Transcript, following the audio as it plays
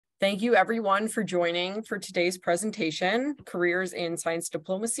Thank you everyone for joining for today's presentation, Careers in Science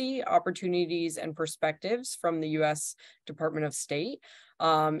Diplomacy, Opportunities and Perspectives from the U.S. Department of State.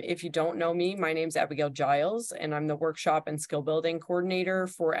 If you don't know me, my name is Abigail Giles, and I'm the Workshop and Skill Building Coordinator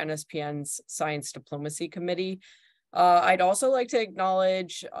for NSPN's Science Diplomacy Committee. I'd also like to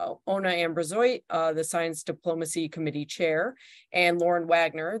acknowledge Ona Ambrazoit, the Science Diplomacy Committee Chair, and Lauren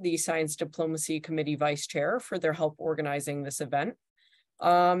Wagner, the Science Diplomacy Committee Vice Chair, for their help organizing this event.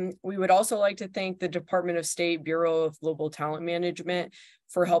 We would also like to thank the Department of State Bureau of Global Talent Management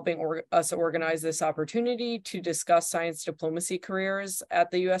for helping us organize this opportunity to discuss science diplomacy careers at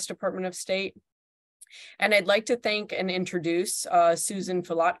the U.S. Department of State. And I'd like to thank and introduce Susan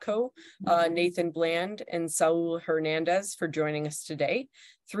Falatko, Nathan Bland, and Saúl Hernández for joining us today.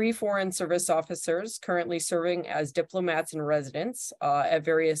 3 foreign service officers currently serving as diplomats-in-residence at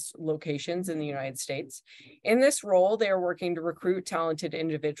various locations in the United States. In this role, they are working to recruit talented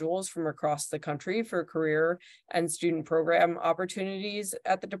individuals from across the country for career and student program opportunities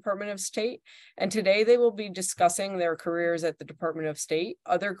at the Department of State. And today they will be discussing their careers at the Department of State,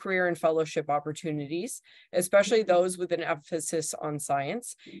 other career and fellowship opportunities, especially those with an emphasis on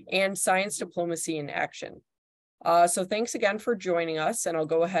science and science diplomacy in action. So thanks again for joining us, and I'll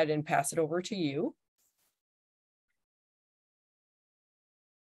go ahead and pass it over to you.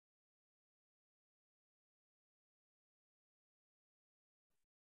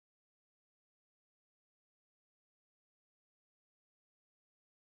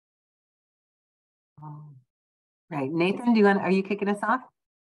 Right, Nathan, are you kicking us off?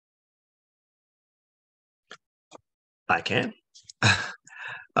 I can.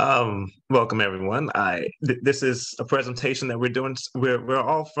 Welcome everyone. This is a presentation that we're doing. We're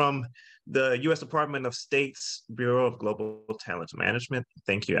all from the U.S. Department of State's Bureau of Global Talent Management.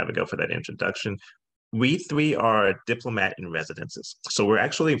 Thank you, Abigail, for that introduction. We 3 are diplomat-in-residences. So we're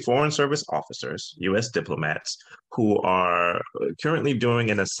actually foreign service officers, U.S. diplomats, who are currently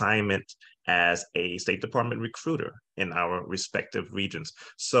doing an assignment as a State Department recruiter in our respective regions.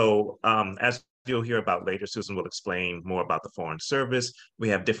 So as you'll hear about later, Susan will explain more about the Foreign Service. We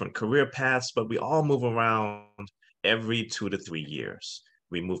have different career paths, but we all move around every 2 to 3 years.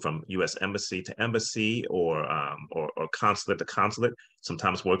 We move from U.S. embassy to embassy or consulate to consulate,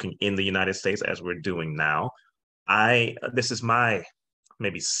 sometimes working in the United States as we're doing now. This is my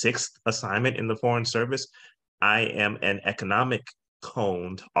maybe 6th assignment in the Foreign Service. I am an economic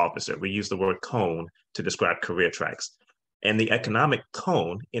coned officer. We use the word cone to describe career tracks. And the economic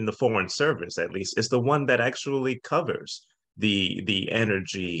cone in the Foreign Service, at least, is the one that actually covers the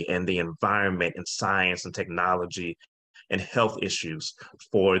energy and the environment and science and technology and health issues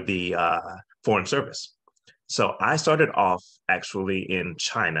for the Foreign Service. So I started off actually in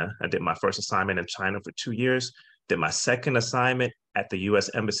China. I did my first assignment in China for 2 years, did my second assignment at the U.S.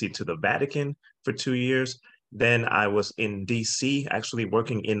 Embassy to the Vatican for 2 years. Then I was in DC, actually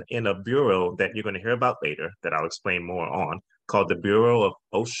working in a bureau that you're going to hear about later, that I'll explain more on, called the Bureau of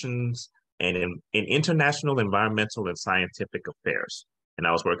Oceans and in International Environmental and Scientific Affairs. And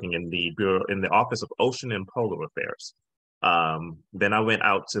I was working in the bureau, in the Office of Ocean and Polar Affairs. Then I went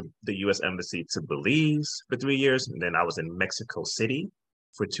out to the U.S. Embassy to Belize for 3 years, and then I was in Mexico City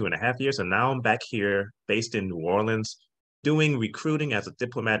for 2.5 years, and now I'm back here, based in New Orleans, doing recruiting as a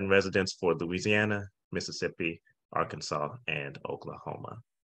diplomat-in-residence for Louisiana, Mississippi, Arkansas, and Oklahoma.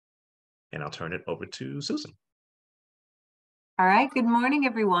 And I'll turn it over to Susan. All right, good morning,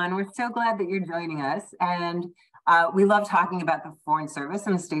 everyone. We're so glad that you're joining us. And we love talking about the Foreign Service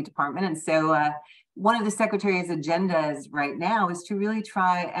and the State Department. And so one of the Secretary's agendas right now is to really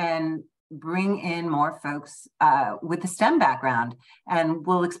try and bring in more folks with a STEM background. And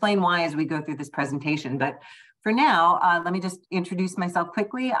we'll explain why as we go through this presentation. But for now, let me just introduce myself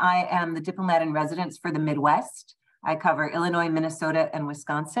quickly. I am the diplomat-in-residence for the Midwest. I cover Illinois, Minnesota, and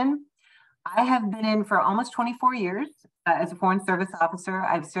Wisconsin. I have been in for almost 24 years as a Foreign Service officer.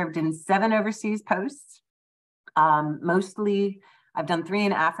 I've served in 7 overseas posts. Mostly, I've done 3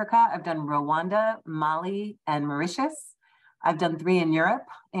 in Africa. I've done Rwanda, Mali, and Mauritius. I've done 3 in Europe,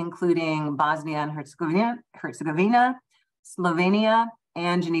 including Bosnia and Herzegovina, Slovenia,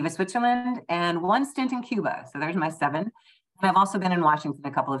 and Geneva, Switzerland, and 1 stint in Cuba. So there's my 7. And I've also been in Washington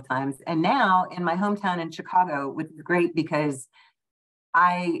a couple of times. And now in my hometown in Chicago, which is great because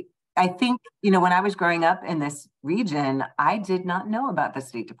I think, you know, when I was growing up in this region, I did not know about the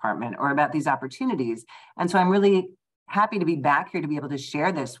State Department or about these opportunities. And so I'm really happy to be back here to be able to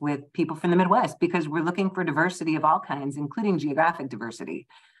share this with people from the Midwest, because we're looking for diversity of all kinds, including geographic diversity.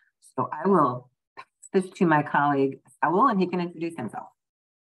 So I will pass this to my colleague, Saúl, and he can introduce himself.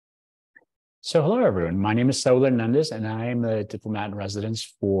 So hello, everyone. My name is Saúl Hernández, and I am the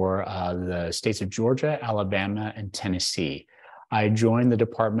diplomat-in-residence for the states of Georgia, Alabama, and Tennessee. I joined the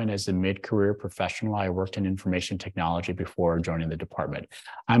department as a mid-career professional. I worked in information technology before joining the department.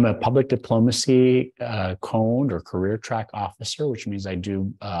 I'm a public diplomacy coned or career track officer, which means I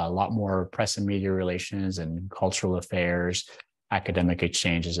do a lot more press and media relations and cultural affairs, academic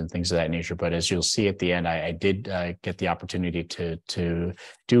exchanges and things of that nature. But as you'll see at the end, I did get the opportunity to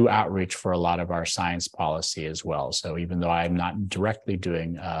do outreach for a lot of our science policy as well. So even though I'm not directly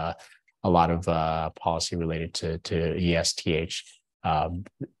doing a lot of policy related to ESTH,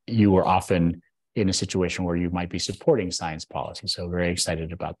 you were often in a situation where you might be supporting science policy. So very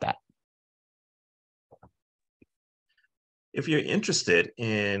excited about that. If you're interested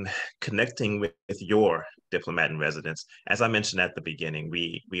in connecting with your diplomat in residence, as I mentioned at the beginning,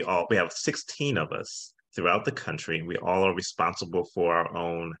 we have 16 of us throughout the country. We all are responsible for our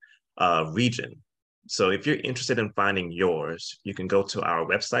own region. So if you're interested in finding yours, you can go to our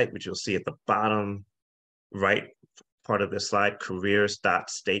website, which you'll see at the bottom right part of the slide,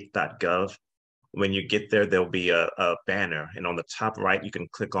 careers.state.gov. When you get there, there'll be a banner, and on the top right, you can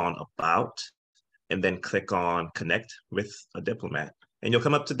click on About, and then click on Connect with a Diplomat. And you'll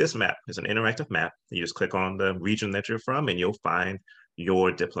come up to this map. It's an interactive map. You just click on the region that you're from, and you'll find your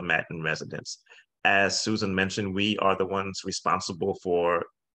diplomat in residence. As Susan mentioned, we are the ones responsible for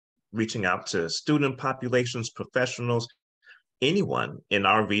reaching out to student populations, professionals, anyone in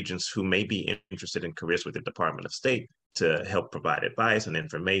our regions who may be interested in careers with the Department of State to help provide advice and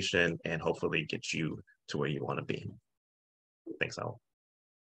information and hopefully get you to where you want to be. Thanks, Saúl.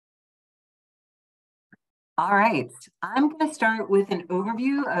 All right, I'm going to start with an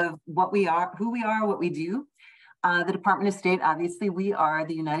overview of what we are, who we are, what we do. The Department of State, obviously, we are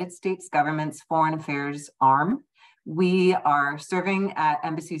the United States government's foreign affairs arm. We are serving at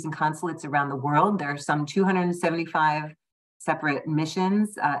embassies and consulates around the world. There are some 275 separate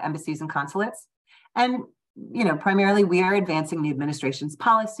missions, embassies and consulates. And, you know, primarily we are advancing the administration's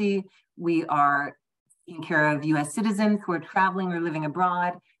policy. We are taking care of US citizens who are traveling or living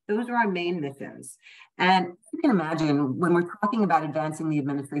abroad. Those are our main missions. And you can imagine when we're talking about advancing the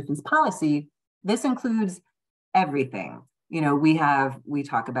administration's policy, this includes everything. You know, we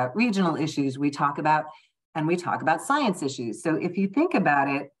talk about regional issues, we talk about science issues. So if you think about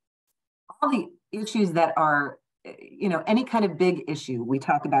it, all the issues that are, you know, any kind of big issue, we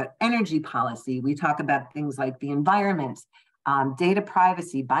talk about energy policy, we talk about things like the environment, data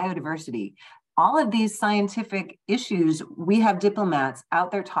privacy, biodiversity. All of these scientific issues, we have diplomats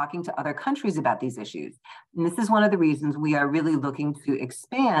out there talking to other countries about these issues. And this is one of the reasons we are really looking to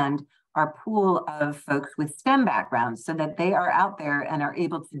expand our pool of folks with STEM backgrounds so that they are out there and are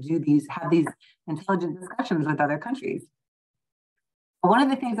able to have these intelligent discussions with other countries. One of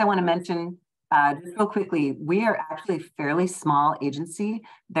the things I want to mention just real quickly, we are actually a fairly small agency.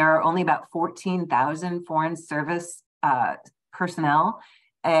 There are only about 14,000 Foreign Service personnel.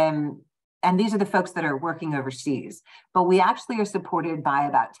 And these are the folks that are working overseas. But we actually are supported by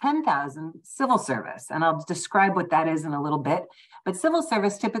about 10,000 civil service. And I'll describe what that is in a little bit. But civil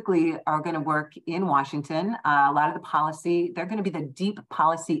service typically are going to work in Washington. A lot of the policy, they're going to be the deep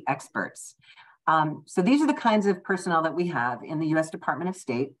policy experts. So these are the kinds of personnel that we have in the US Department of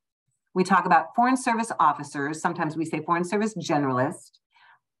State. We talk about Foreign Service officers. Sometimes we say Foreign Service generalists,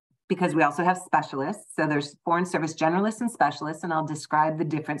 because we also have specialists. So there's Foreign Service generalists and specialists, and I'll describe the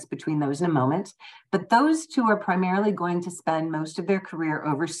difference between those in a moment. But those two are primarily going to spend most of their career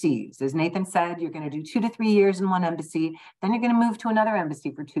overseas. As Nathan said, you're going to do 2 to 3 years in one embassy, then you're going to move to another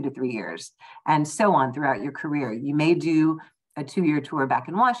embassy for 2 to 3 years, and so on throughout your career. You may do a 2-year tour back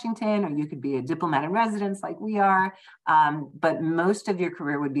in Washington, or you could be a diplomat in residence like we are, but most of your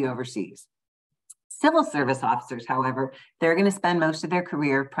career would be overseas. Civil service officers, however, they're going to spend most of their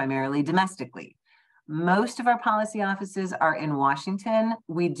career primarily domestically. Most of our policy offices are in Washington.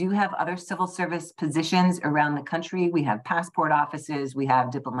 We do have other civil service positions around the country. We have passport offices, we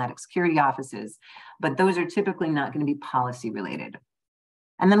have diplomatic security offices, but those are typically not going to be policy related.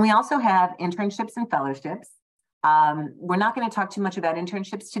 And then we also have internships and fellowships. We're not going to talk too much about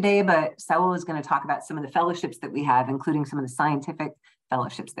internships today, but Saúl is going to talk about some of the fellowships that we have, including some of the scientific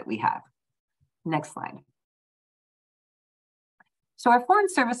fellowships that we have. Next slide. So our Foreign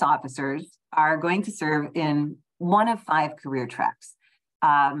Service officers are going to serve in one of 5 career tracks.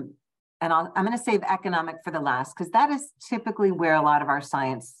 And I'm going to save economic for the last, because that is typically where a lot of our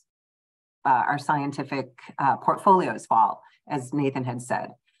scientific portfolios fall, as Nathan had said.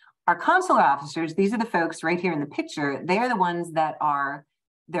 Our consular officers, these are the folks right here in the picture. They are the ones that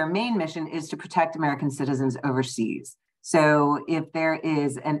their main mission is to protect American citizens overseas. So if there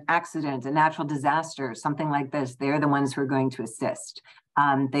is an accident, a natural disaster, something like this, they're the ones who are going to assist.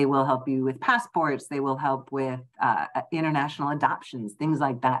 They will help you with passports. They will help with international adoptions, things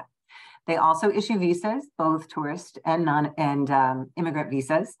like that. They also issue visas, both tourist and immigrant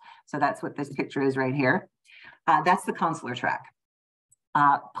visas. So that's what this picture is right here. That's the consular track.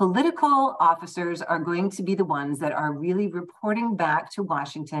 Political officers are going to be the ones that are really reporting back to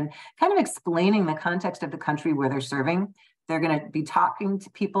Washington, kind of explaining the context of the country where they're serving. They're going to be talking to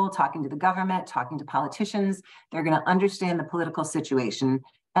people, talking to the government, talking to politicians. They're going to understand the political situation,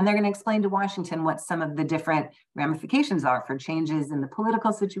 and they're going to explain to Washington what some of the different ramifications are for changes in the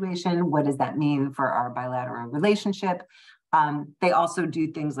political situation. What does that mean for our bilateral relationship? They also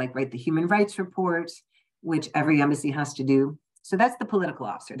do things like write the human rights report, which every embassy has to do. So that's the political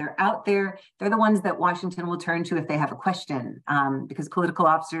officer. They're out there. They're the ones that Washington will turn to if they have a question, because political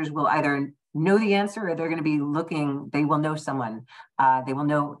officers will either know the answer or they're going to be looking. They will know someone. They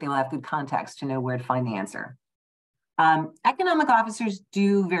will have good contacts to know where to find the answer. Economic officers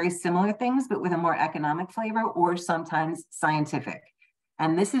do very similar things, but with a more economic flavor or sometimes scientific.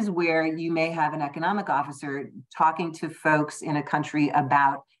 And this is where you may have an economic officer talking to folks in a country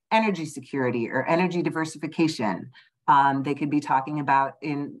about energy security or energy diversification. They could be talking about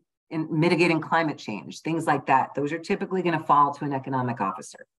in mitigating climate change, things like that. Those are typically going to fall to an economic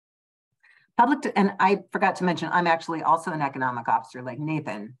officer. And I forgot to mention, I'm actually also an economic officer like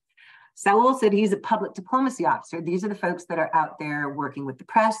Nathan. Saúl said he's a public diplomacy officer. These are the folks that are out there working with the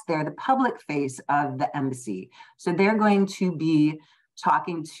press. They're the public face of the embassy. So they're going to be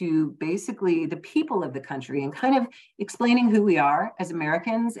talking to basically the people of the country and kind of explaining who we are as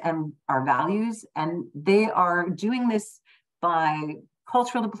Americans and our values. And they are doing this by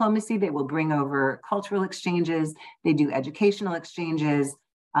cultural diplomacy. They will bring over cultural exchanges. They do educational exchanges.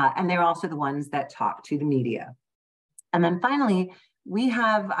 And they're also the ones that talk to the media. And then finally, we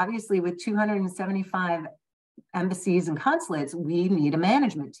have, obviously, with 275 embassies and consulates, we need a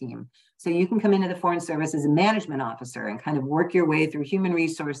management team. So you can come into the Foreign Service as a management officer and kind of work your way through human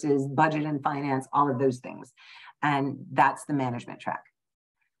resources, budget and finance, all of those things. And that's the management track.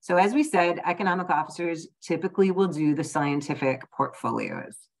 So as we said, economic officers typically will do the scientific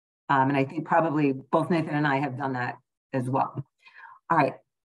portfolios. And I think probably both Nathan and I have done that as well. All right,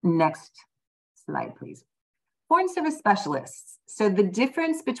 next slide, please. Foreign Service specialists. So the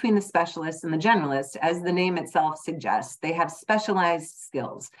difference between the specialists and the generalists, as the name itself suggests, they have specialized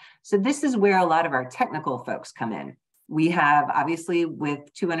skills. So this is where a lot of our technical folks come in. We have, obviously,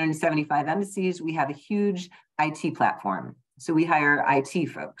 with 275 embassies, we have a huge IT platform. So we hire IT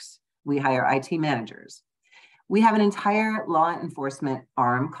folks. We hire IT managers. We have an entire law enforcement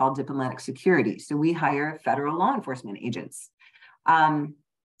arm called diplomatic security. So we hire federal law enforcement agents.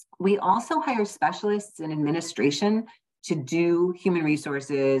 We also hire specialists in administration to do human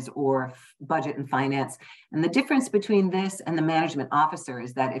resources or budget and finance. And the difference between this and the management officer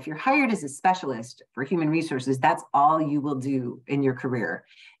is that if you're hired as a specialist for human resources, that's all you will do in your career.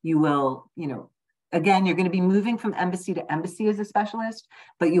 You will, again, you're going to be moving from embassy to embassy as a specialist,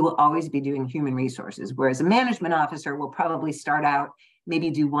 but you will always be doing human resources. Whereas a management officer will probably start out, maybe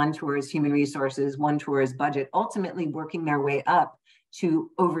do one tour as human resources, one tour as budget, ultimately working their way up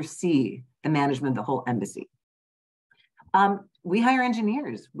to oversee the management of the whole embassy. We hire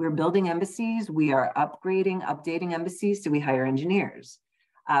engineers. We're building embassies. We are upgrading, updating embassies, so we hire engineers.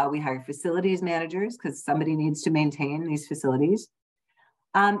 We hire facilities managers because somebody needs to maintain these facilities.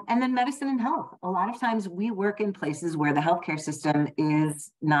 And then medicine and health. A lot of times we work in places where the healthcare system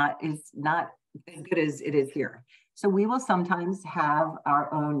is not as good as it is here. So we will sometimes have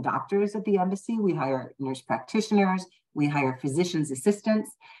our own doctors at the embassy. We hire nurse practitioners. We hire physician's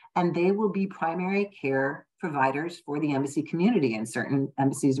assistants, and they will be primary care providers for the embassy community in certain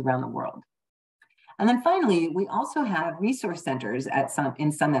embassies around the world. And then finally, we also have resource centers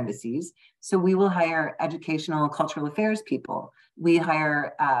in some embassies. So we will hire educational cultural affairs people. We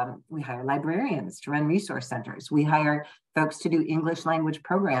hire librarians to run resource centers. We hire folks to do English language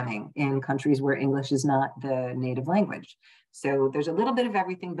programming in countries where English is not the native language. So there's a little bit of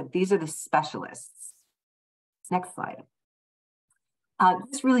everything, but these are the specialists. Next slide.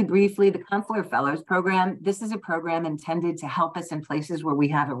 Just really briefly, the Consular Fellows Program. This is a program intended to help us in places where we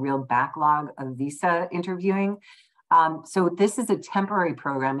have a real backlog of visa interviewing. So this is a temporary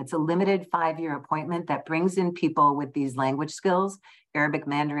program. It's a limited 5-year appointment that brings in people with these language skills, Arabic,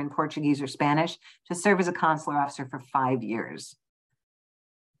 Mandarin, Portuguese, or Spanish, to serve as a consular officer for 5 years.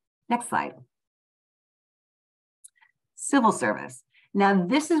 Next slide. Civil service. Now,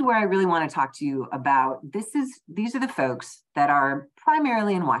 this is where I really want to talk to you about. These are the folks that are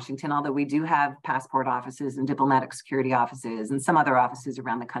primarily in Washington, although we do have passport offices and diplomatic security offices and some other offices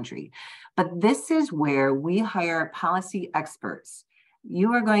around the country. But this is where we hire policy experts.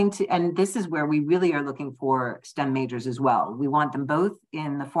 You are going to, and this is where we really are looking for STEM majors as well. We want them both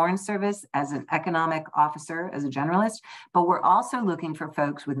in the Foreign Service as an economic officer, as a generalist, but we're also looking for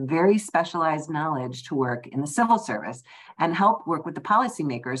folks with very specialized knowledge to work in the civil service and help work with the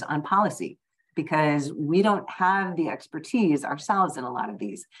policymakers on policy, because we don't have the expertise ourselves in a lot of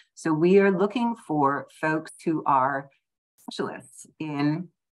these. So we are looking for folks who are specialists in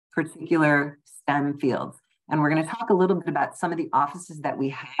particular STEM fields. And we're going to talk a little bit about some of the offices that we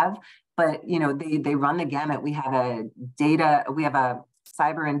have, but you know, they run the gamut. We have a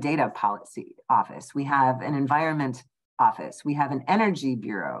cyber and data policy office. We have an environment office. We have an energy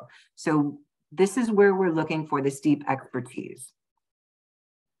bureau. So this is where we're looking for this deep expertise.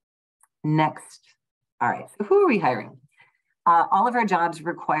 Next. All right, so who are we hiring? All of our jobs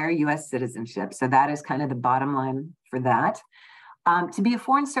require US citizenship. So that is kind of the bottom line for that. To be a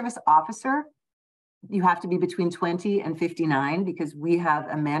Foreign Service officer, you have to be between 20 and 59 because we have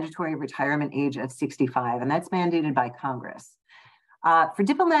a mandatory retirement age of 65, and that's mandated by Congress. For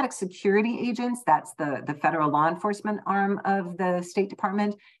diplomatic security agents, that's the federal law enforcement arm of the State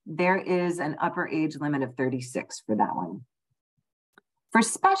Department, there is an upper age limit of 36 for that one. For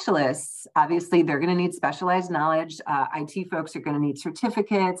specialists, obviously, they're going to need specialized knowledge. IT folks are going to need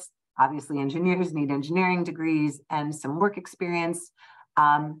certificates. Obviously, engineers need engineering degrees and some work experience.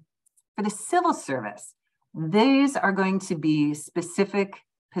 For the civil service, these are going to be specific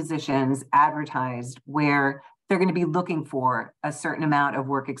positions advertised where they're going to be looking for a certain amount of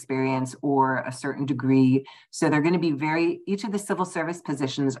work experience or a certain degree. So they're going to be each of the civil service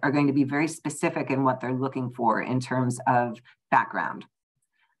positions are going to be very specific in what they're looking for in terms of background.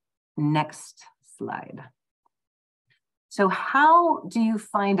 Next slide. So how do you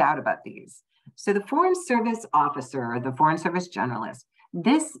find out about these? So the Foreign Service officer, or the Foreign Service generalist,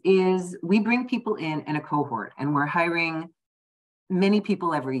 we bring people in a cohort, and we're hiring many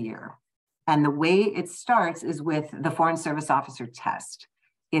people every year. And the way it starts is with the Foreign Service officer test.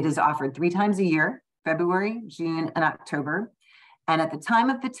 It is offered 3 times a year, February, June, and October. And at the time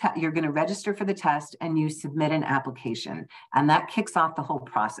of the test, you're going to register for the test and you submit an application. And that kicks off the whole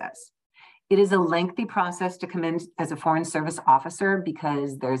process. It is a lengthy process to come in as a Foreign Service officer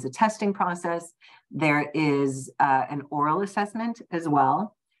because there's a testing process. There is an oral assessment as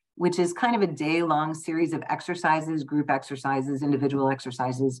well, which is kind of a day-long series of exercises, group exercises, individual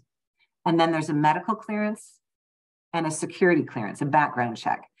exercises. And then there's a medical clearance and a security clearance, a background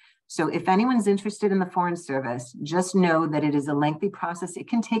check. So if anyone's interested in the Foreign Service, just know that it is a lengthy process. It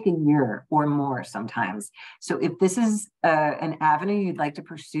can take a year or more sometimes. So if this is an avenue you'd like to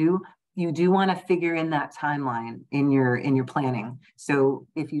pursue, you do want to figure in that timeline in your planning. So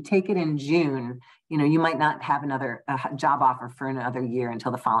if you take it in June, you know, you might not have another job offer for another year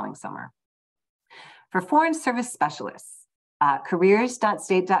until the following summer. For Foreign Service specialists,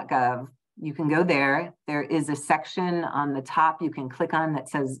 careers.state.gov, you can go there. There is a section on the top you can click on that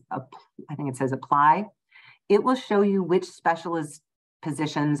says, I think it says apply. It will show you which specialist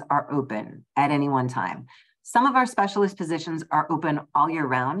positions are open at any one time. Some of our specialist positions are open all year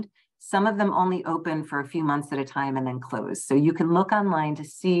round. Some of them only open for a few months at a time and then close. So you can look online to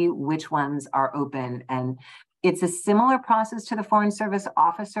see which ones are open. And it's a similar process to the Foreign Service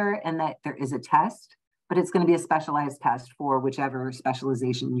officer in that there is a test, but it's going to be a specialized test for whichever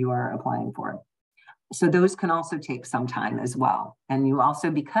specialization you are applying for. So those can also take some time as well. And you also,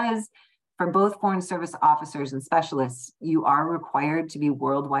 because for both Foreign Service officers and specialists, you are required to be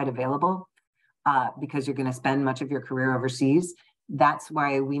worldwide available because you're going to spend much of your career overseas. That's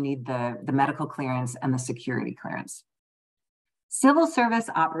why we need the medical clearance and the security clearance. Civil service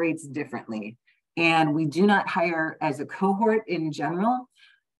operates differently, and we do not hire as a cohort in general.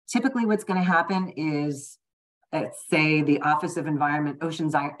 Typically what's going to happen is, let's say the Office of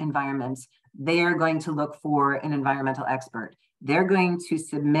Oceans Environments, they are going to look for an environmental expert. They're going to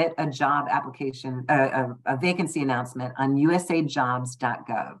submit a job application, a vacancy announcement on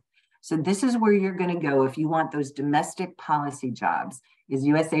usajobs.gov. So this is where you're going to go if you want those domestic policy jobs, is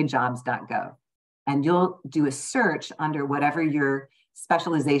usajobs.gov. And you'll do a search under whatever your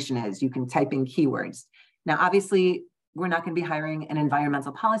specialization is. You can type in keywords. Now, obviously, we're not going to be hiring an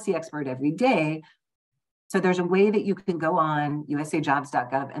environmental policy expert every day. So there's a way that you can go on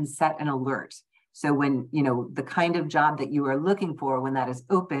usajobs.gov and set an alert. So when, you know, the kind of job that you are looking for, when that is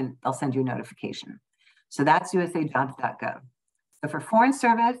open, they'll send you a notification. So that's usajobs.gov. So for Foreign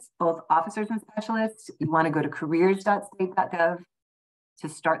Service, both officers and specialists, you want to go to careers.state.gov. to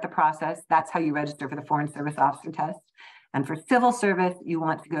start the process. That's how you register for the Foreign Service Officer Test. And for civil service, you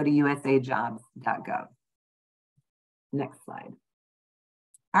want to go to usajobs.gov. Next slide.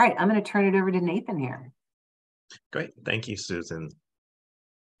 All right, I'm going to turn it over to Nathan here. Great. Thank you, Susan.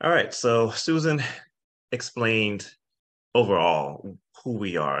 All right. So Susan explained overall who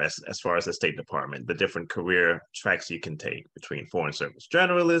we are as far as the State Department, the different career tracks you can take between Foreign Service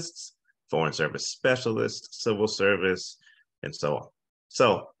Generalists, Foreign Service Specialists, Civil Service, and so on.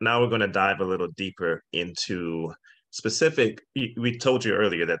 So now we're going to dive a little deeper into specific. We told you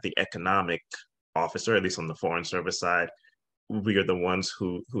earlier that the economic officer, at least on the Foreign Service side, we are the ones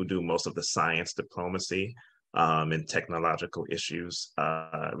who do most of the science diplomacy and technological issues.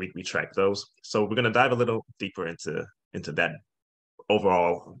 We track those. So we're going to dive a little deeper into that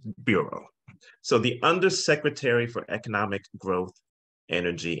overall bureau. So the Undersecretary for Economic Growth,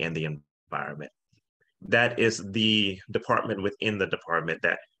 Energy, and the Environment. That is the department within the department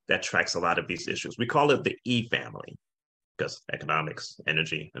that tracks a lot of these issues. We call it the E family because economics,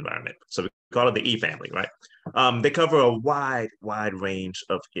 energy, environment. So we call it the E family, right? They cover a wide range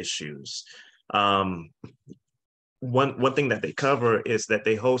of issues. One thing that they cover is that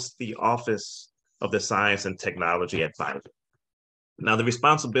they host the Office of the Science and Technology Advisor. Now, the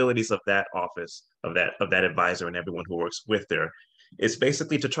responsibilities of that office, of that advisor and everyone who works with there, is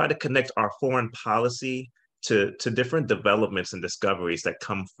basically to try to connect our foreign policy to different developments and discoveries that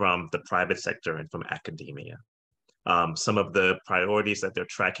come from the private sector and from academia. Some of the priorities that they're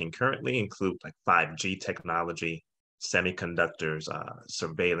tracking currently include like 5G technology, semiconductors,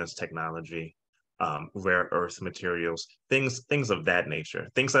 surveillance technology, rare earth materials, things of that nature,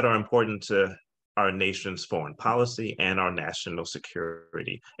 things that are important to our nation's foreign policy and our national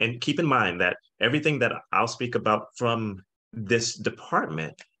security. And keep in mind that everything that I'll speak about from this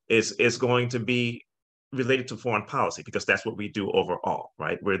department is going to be related to foreign policy because that's what we do overall,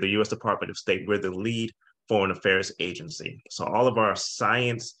 right? We're the U.S. Department of State. We're the lead foreign affairs agency. So all of our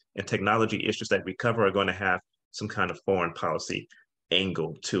science and technology issues that we cover are going to have some kind of foreign policy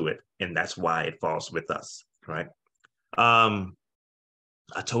angle to it. And that's why it falls with us, right?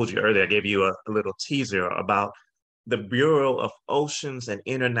 I told you earlier, I gave you a little teaser about the Bureau of Oceans and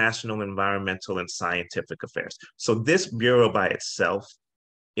International Environmental and Scientific Affairs. So this bureau by itself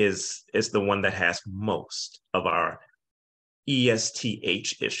is the one that has most of our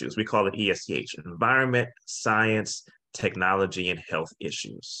ESTH issues. We call it ESTH, Environment, Science, Technology, and Health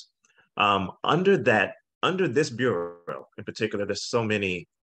issues. Under this bureau in particular, there's so many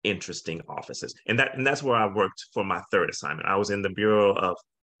interesting offices. And that's where I worked for my third assignment. I was in the Bureau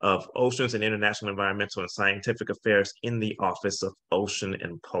of Oceans and International Environmental and Scientific Affairs in the Office of Ocean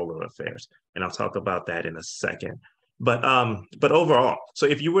and Polar Affairs. And I'll talk about that in a second. But overall, so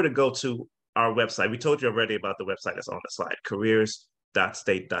if you were to go to our website, we told you already about the website that's on the slide,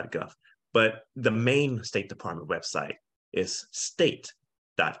 careers.state.gov. But the main State Department website is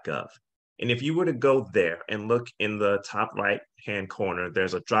state.gov. And if you were to go there and look in the top right-hand corner,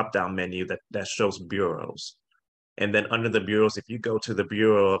 there's a drop-down menu that shows bureaus. And then under the bureaus, if you go to the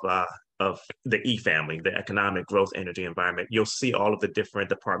Bureau of the E family, the Economic Growth, Energy, Environment, you'll see all of the different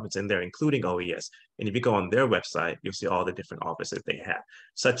departments in there, including OES. And if you go on their website, you'll see all the different offices they have,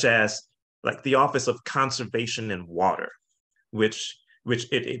 such as like the Office of Conservation and Water, which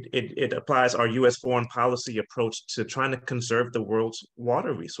it applies our U.S. foreign policy approach to trying to conserve the world's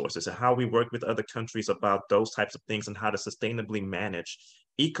water resources and how we work with other countries about those types of things and how to sustainably manage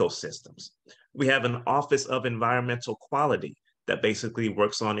ecosystems. We have an Office of Environmental Quality that basically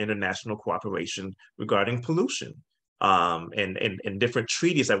works on international cooperation regarding pollution and different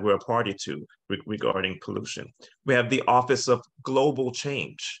treaties that we're a party to regarding pollution. We have the Office of Global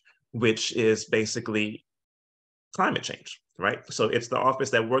Change, which is basically climate change, right? So it's the office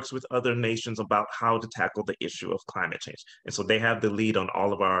that works with other nations about how to tackle the issue of climate change. And so they have the lead on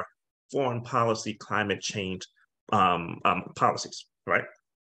all of our foreign policy climate change policies, right?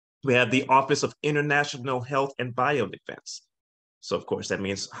 We have the Office of International Health and Biodefense. So of course, that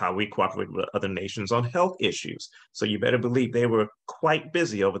means how we cooperate with other nations on health issues. So you better believe they were quite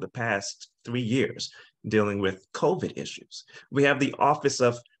busy over the past 3 years dealing with COVID issues. We have the Office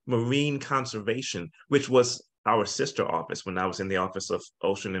of Marine Conservation, which was our sister office when I was in the Office of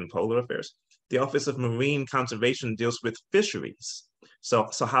Ocean and Polar Affairs. The Office of Marine Conservation deals with fisheries. So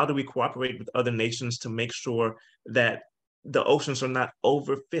how do we cooperate with other nations to make sure that the oceans are not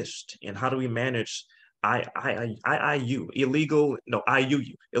overfished? And how do we manage illegal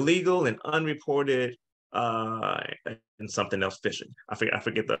and unreported and something else fishing? I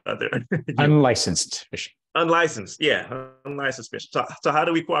forget the other. Unlicensed fishing. Unlicensed, yeah, unlicensed fish. So how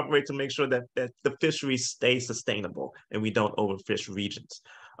do we cooperate to make sure that the fishery stays sustainable and we don't overfish regions?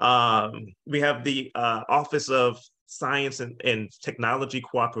 We have the Office of Science and Technology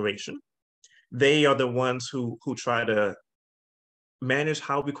Cooperation. They are the ones who try to manage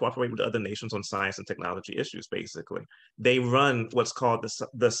how we cooperate with other nations on science and technology issues, basically. They run what's called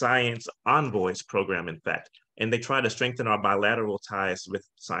the Science Envoys program, in fact, and they try to strengthen our bilateral ties with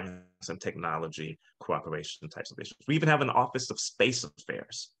science and technology cooperation types of issues. We even have an Office of Space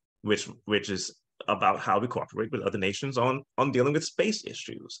Affairs, which is about how we cooperate with other nations on dealing with space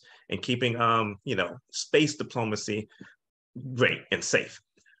issues and keeping space diplomacy great and safe.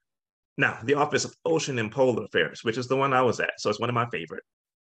 Now, the Office of Ocean and Polar Affairs, which is the one I was at, so it's one of my favorite.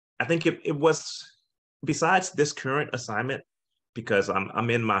 I think it was, besides this current assignment, because I'm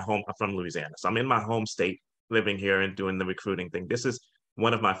in my home, I'm from Louisiana, so I'm in my home state, living here and doing the recruiting thing. This is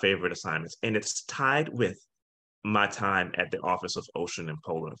one of my favorite assignments, and it's tied with my time at the Office of Ocean and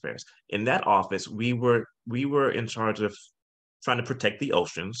Polar Affairs. In that office, we were in charge of trying to protect the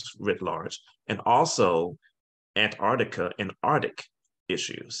oceans writ large, and also Antarctica and Arctic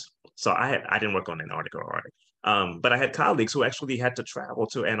issues. So I didn't work on Antarctica or Arctic, but I had colleagues who actually had to travel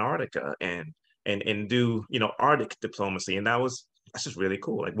to Antarctica and do Arctic diplomacy, and that's just really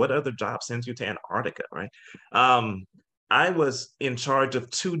cool. Like, what other job sends you to Antarctica, right? I was in charge of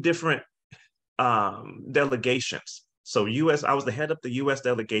two different delegations. So I was the head of the U.S.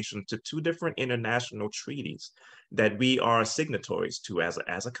 delegation to two different international treaties that we are signatories to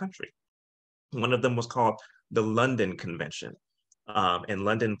as a country. One of them was called the London Convention and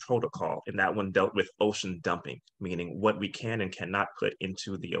London Protocol, and that one dealt with ocean dumping, meaning what we can and cannot put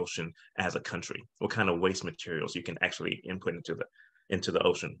into the ocean as a country, what kind of waste materials you can actually input into the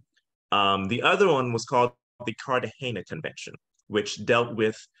ocean. The other one was called the Cartagena Convention, which dealt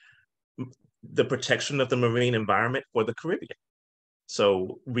with the protection of the marine environment for the Caribbean.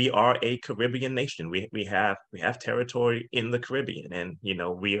 So we are a Caribbean nation. We have territory in the Caribbean, and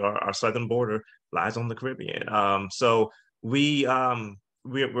our southern border lies on the Caribbean. So we're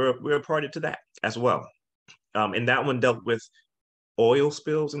a party to that as well. And that one dealt with oil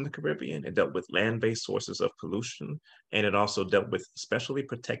spills in the Caribbean. It dealt with land-based sources of pollution, and it also dealt with specially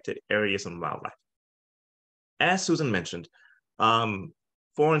protected areas and wildlife. As Susan mentioned,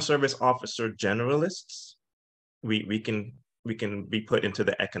 Foreign Service Officer generalists, we can be put into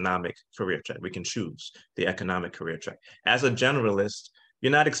the economic career track. We can choose the economic career track. As a generalist,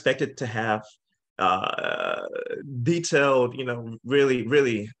 you're not expected to have detailed, really,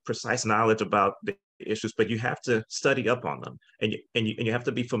 really precise knowledge about the issues, but you have to study up on them, and you have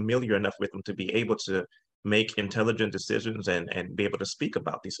to be familiar enough with them to be able to make intelligent decisions and be able to speak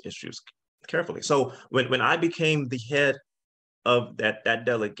about these issues carefully. So when I became the head of that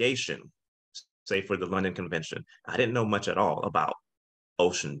delegation, say for the London Convention, I didn't know much at all about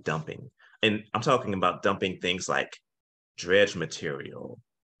ocean dumping. And I'm talking about dumping things like dredge material,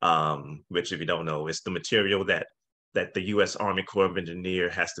 which, if you don't know, is the material that the U.S. Army Corps of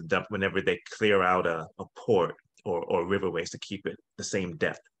Engineers has to dump whenever they clear out a port or riverways to keep it the same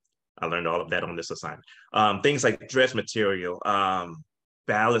depth. I learned all of that on this assignment. Things like dredge material,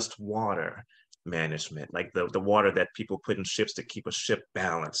 ballast water management, like the water that people put in ships to keep a ship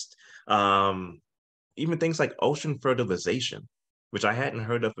balanced. Even things like ocean fertilization, which I hadn't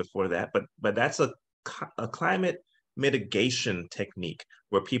heard of before that, but that's a climate mitigation technique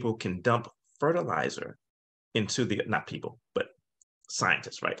where people can dump fertilizer into not people, but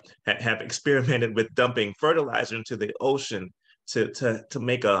scientists, right? Have experimented with dumping fertilizer into the ocean to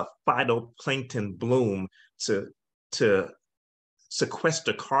make a phytoplankton bloom to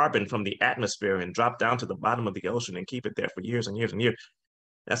sequester carbon from the atmosphere and drop down to the bottom of the ocean and keep it there for years and years and years.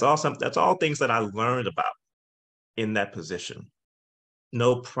 That's all things that I learned about in that position.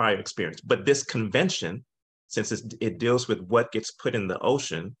 No prior experience. But this convention, since it deals with what gets put in the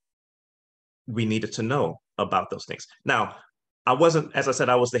ocean, we needed to know about those things. Now, I wasn't, as I said,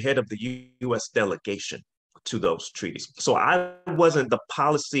 I was the head of the U.S. delegation to those treaties. So I wasn't the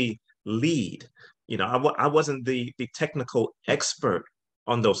policy lead. I wasn't the technical expert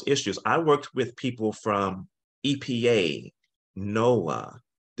on those issues. I worked with people from EPA, NOAA,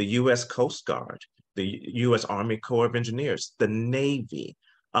 the U.S. Coast Guard, the U.S. Army Corps of Engineers, the Navy,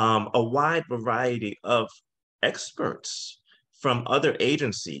 a wide variety of experts from other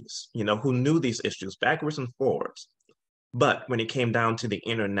agencies, who knew these issues backwards and forwards. But when it came down to the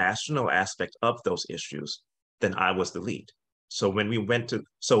international aspect of those issues, then I was the lead.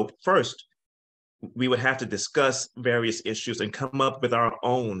 So first, we would have to discuss various issues and come up with our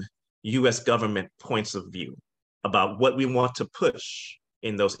own U.S. government points of view about what we want to push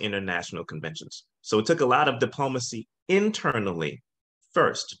in those international conventions. So it took a lot of diplomacy internally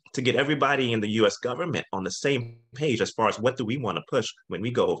first to get everybody in the US government on the same page as far as what do we want to push when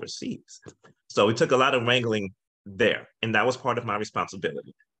we go overseas. So it took a lot of wrangling there. And that was part of my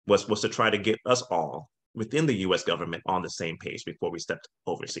responsibility, was to try to get us all within the US government on the same page before we stepped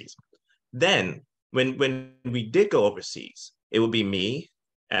overseas. Then when we did go overseas, it would be me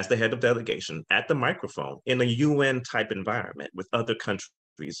as the head of delegation at the microphone in a UN type environment with other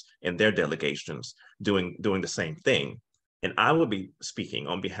countries and their delegations doing the same thing. And I would be speaking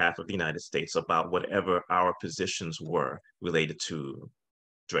on behalf of the United States about whatever our positions were related to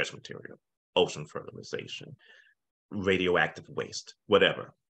dredge material, ocean fertilization, radioactive waste,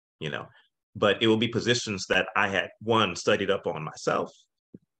 whatever, But it will be positions that I had, one, studied up on myself,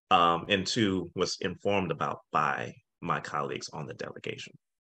 and two, was informed about by my colleagues on the delegation.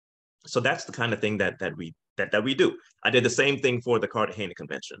 So that's the kind of thing that we do. I did the same thing for the Cartagena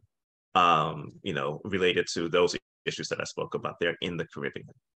Convention, related to those issues that I spoke about there in the Caribbean.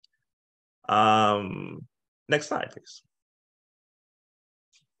 Next slide, please.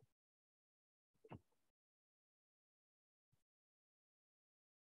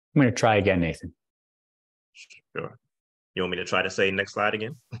 I'm going to try again, Nathan. Sure. You want me to try to say next slide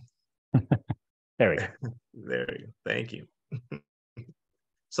again? There we go. There you go. Thank you.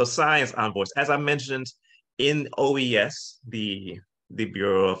 So science envoys, as I mentioned, in OES, the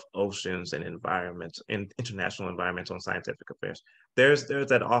Bureau of Oceans and Environment, in International Environmental and Scientific Affairs, there's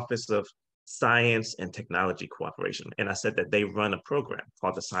that Office of Science and Technology Cooperation. And I said that they run a program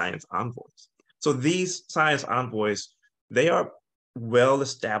called the Science Envoys. So these Science Envoys, they are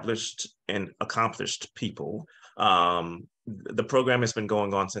well-established and accomplished people. The program has been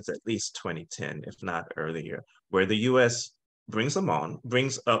going on since at least 2010, if not earlier, where the US brings them on,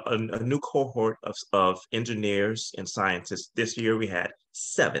 brings a new cohort of engineers and scientists. This year we had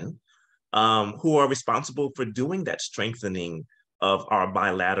 7 who are responsible for doing that strengthening of our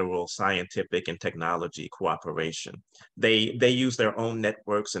bilateral scientific and technology cooperation. They use their own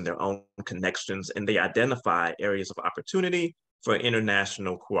networks and their own connections, and they identify areas of opportunity for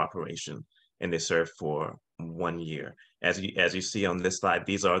international cooperation, and they serve for 1 year. As you see on this slide,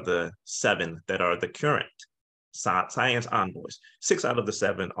 these are the 7 that are the current science envoys. 6 out of the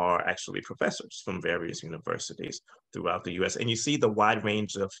 7 are actually professors from various universities throughout the US. And you see the wide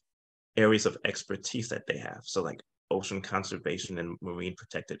range of areas of expertise that they have. So like ocean conservation and marine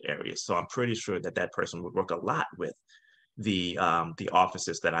protected areas. So I'm pretty sure that person would work a lot with the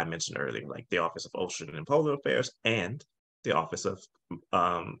offices that I mentioned earlier, like the Office of Ocean and Polar Affairs and the Office of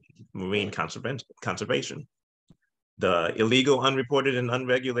Marine Conservation. The illegal, unreported, and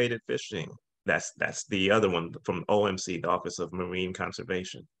unregulated fishing. That's the other one from OMC, the Office of Marine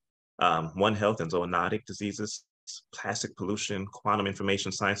Conservation. One Health and Zoonotic Diseases, plastic pollution, quantum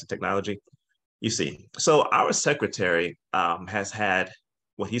information science and technology. You see, so our secretary has had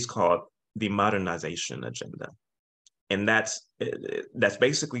what he's called the modernization agenda. And that's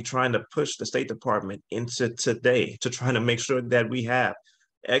basically trying to push the State Department into today, to trying to make sure that we have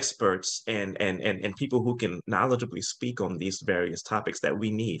experts and people who can knowledgeably speak on these various topics that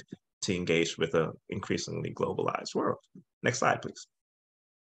we need to engage with an increasingly globalized world. Next slide, please.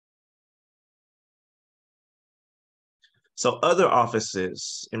 So other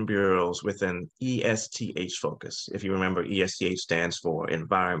offices and bureaus with an ESTH focus. If you remember, ESTH stands for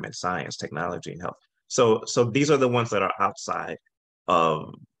Environment, Science, Technology, and Health. So these are the ones that are outside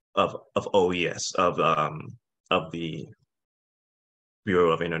of OES, of the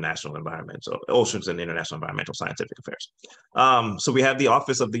Bureau of International Environmental Oceans and International Environmental Scientific Affairs. So we have the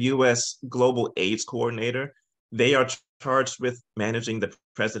Office of the U.S. Global AIDS Coordinator. They are charged with managing the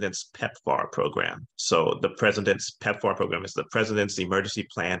President's PEPFAR program. So the President's PEPFAR program is the President's Emergency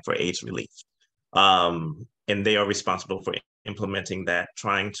Plan for AIDS Relief. And they are responsible for implementing that,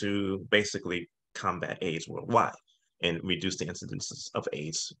 trying to basically combat AIDS worldwide and reduce the incidences of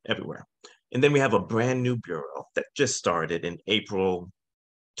AIDS everywhere. And then we have a brand new bureau that just started in April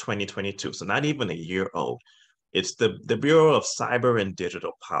 2022, so not even a year old. It's the Bureau of Cyber and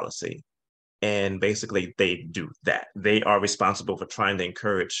Digital Policy. And basically they do that. They are responsible for trying to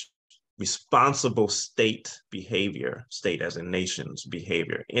encourage responsible state behavior, state as in nations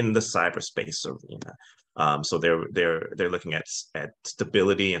behavior in the cyberspace arena. So they're looking at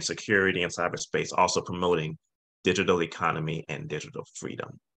stability and security in cyberspace, also promoting digital economy and digital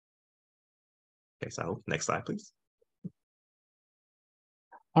freedom. Okay, so next slide, please.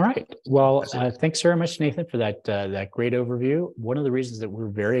 All right. Well, thanks very much, Nathan, for that great overview. One of the reasons that we're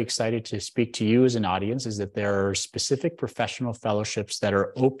very excited to speak to you as an audience is that there are specific professional fellowships that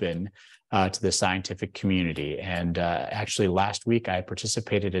are open to the scientific community. And actually, last week, I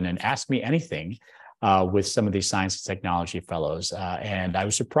participated in an Ask Me Anything with some of these science and technology fellows. And I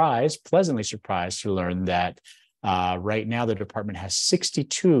was pleasantly surprised to learn that right now the department has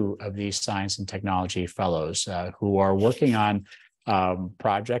 62 of these science and technology fellows who are working on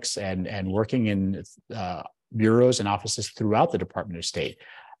projects and working in bureaus and offices throughout the Department of State.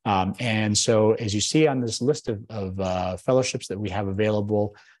 And so as you see on this list of fellowships that we have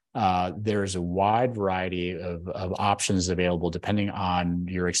available, there's a wide variety of options available depending on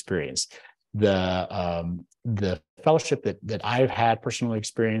your experience. The fellowship that I've had personal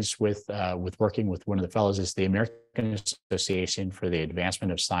experience with working with one of the fellows is the American Association for the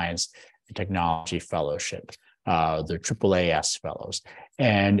Advancement of Science and Technology Fellowship. The AAAS fellows.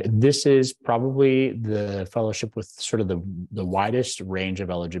 And this is probably the fellowship with sort of the widest range of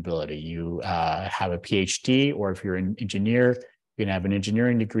eligibility. You have a PhD, or if you're an engineer, you can have an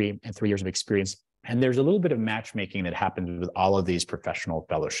engineering degree and 3 years of experience. And there's a little bit of matchmaking that happens with all of these professional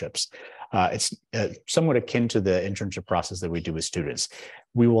fellowships. It's somewhat akin to the internship process that we do with students.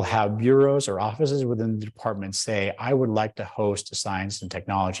 We will have bureaus or offices within the department say, I would like to host a science and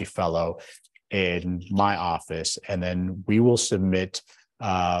technology fellow in my office, and then we will submit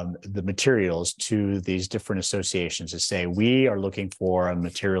the materials to these different associations to say, we are looking for a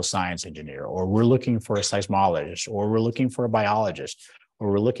material science engineer, or we're looking for a seismologist, or we're looking for a biologist,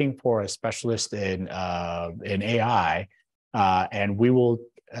 or we're looking for a specialist in AI, and we will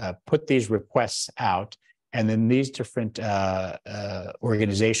put these requests out, and then these different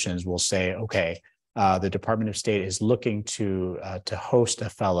organizations will say, okay, the Department of State is looking to host a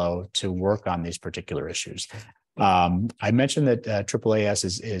fellow to work on these particular issues. I mentioned that AAAS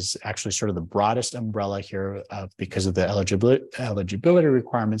is actually sort of the broadest umbrella here because of the eligibility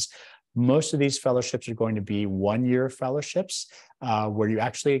requirements. Most of these fellowships are going to be one-year fellowships where you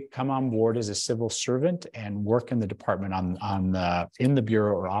actually come on board as a civil servant and work in the department in the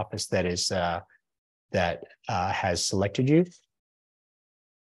bureau or office that has selected you.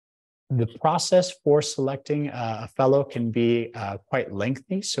 The process for selecting a fellow can be quite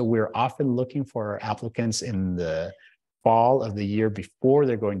lengthy. So we're often looking for applicants in the fall of the year before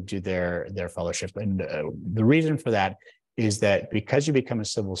they're going to do their fellowship. And the reason for that is that because you become a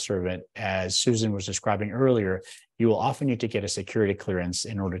civil servant, as Susan was describing earlier, you will often need to get a security clearance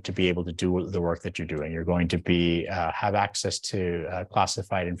in order to be able to do the work that you're doing. You're going to have access to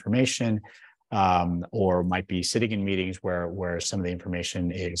classified information, or might be sitting in meetings where some of the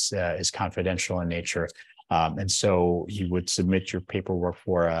information is confidential in nature. And so you would submit your paperwork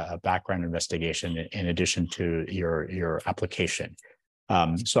for a background investigation in addition to your application.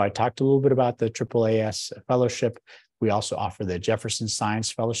 So I talked a little bit about the AAAS fellowship. We also offer the Jefferson Science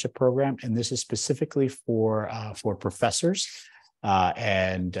Fellowship Program, and this is specifically for professors.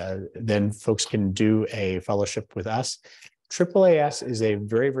 And then folks can do a fellowship with us. AAAS is a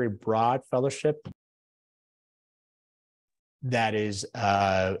very, very broad fellowship that is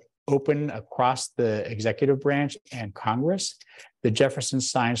open across the executive branch and Congress. The Jefferson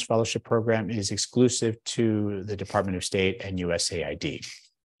Science Fellowship Program is exclusive to the Department of State and USAID.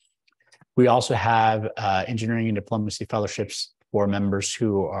 We also have engineering and diplomacy fellowships for members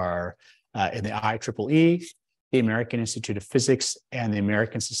who are in the IEEE, the American Institute of Physics, and the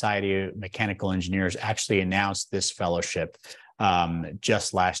American Society of Mechanical Engineers actually announced this fellowship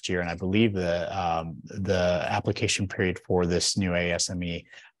just last year. And I believe the application period for this new ASME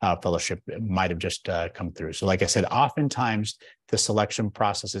fellowship might have just come through. So like I said, oftentimes the selection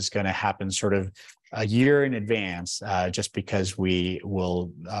process is going to happen sort of a year in advance, just because we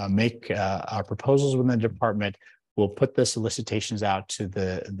will make our proposals within the department. We'll put the solicitations out to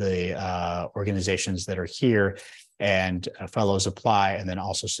the organizations that are here, and fellows apply, and then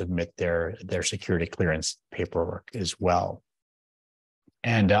also submit their security clearance paperwork as well.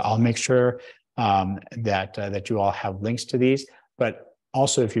 And I'll make sure that you all have links to these. But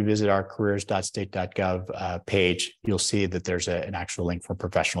also, if you visit our careers.state.gov page, you'll see that there's an actual link for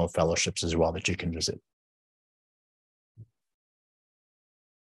professional fellowships as well that you can visit.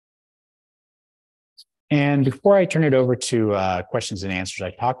 And before I turn it over to questions and answers,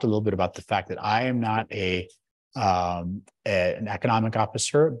 I talked a little bit about the fact that I am not a an economic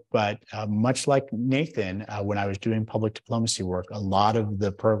officer, but much like Nathan, when I was doing public diplomacy work, a lot of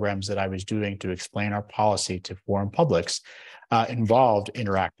the programs that I was doing to explain our policy to foreign publics involved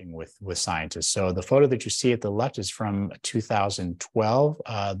interacting with scientists. So the photo that you see at the left is from 2012.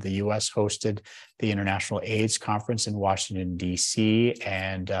 The US hosted the International AIDS Conference in Washington, DC.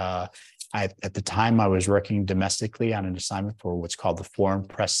 And at the time, I was working domestically on an assignment for what's called the Foreign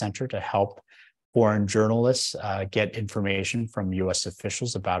Press Center to help foreign journalists get information from US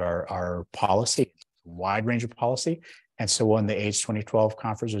officials about our policy, a wide range of policy. And so when the AIDS 2012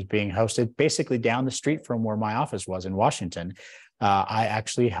 conference was being hosted, basically down the street from where my office was in Washington, I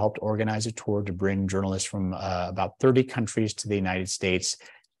actually helped organize a tour to bring journalists from about 30 countries to the United States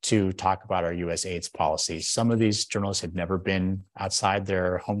to talk about our US AIDS policy. Some of these journalists had never been outside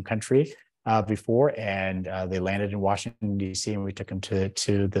their home country before, and they landed in Washington, D.C., and we took them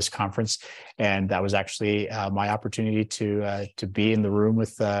to this conference. And that was actually my opportunity to be in the room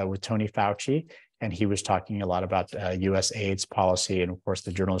with Tony Fauci. And he was talking a lot about U.S. AIDS policy. And of course,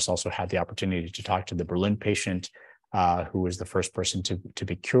 the journalists also had the opportunity to talk to the Berlin patient who was the first person to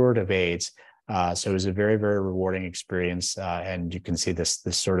be cured of AIDS. So it was a very, very rewarding experience. And you can see this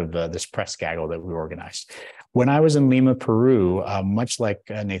sort of this press gaggle that we organized. When I was in Lima, Peru, much like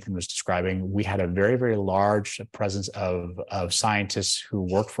Nathan was describing, we had a very, very large presence of scientists who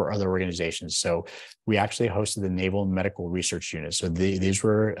work for other organizations. So we actually hosted the Naval Medical Research Unit. So these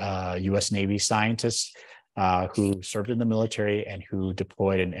were US Navy scientists who served in the military and who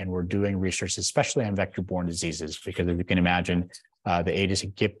deployed and were doing research, especially on vector-borne diseases, because if you can imagine, the Aedes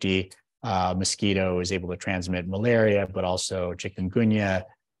aegypti mosquito is able to transmit malaria, but also chikungunya.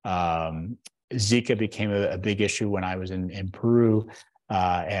 Zika became a big issue when I was in Peru,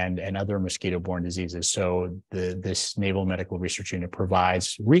 and other mosquito-borne diseases. So this Naval Medical Research Unit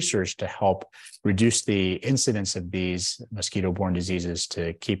provides research to help reduce the incidence of these mosquito-borne diseases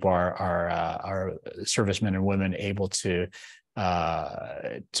to keep our servicemen and women able to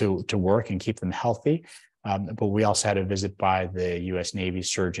work and keep them healthy. But we also had a visit by the U.S. Navy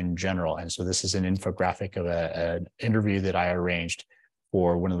Surgeon General. And so this is an infographic of an interview that I arranged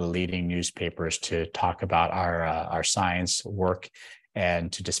for one of the leading newspapers to talk about our science work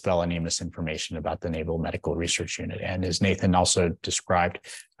and to dispel any misinformation about the Naval Medical Research Unit. And as Nathan also described,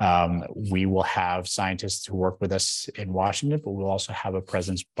 we will have scientists who work with us in Washington, but we'll also have a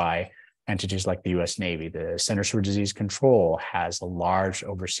presence by entities like the U.S. Navy. The Centers for Disease Control has a large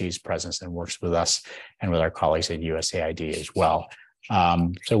overseas presence and works with us and with our colleagues at USAID as well.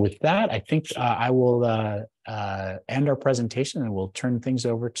 So with that, I think I will end our presentation and we'll turn things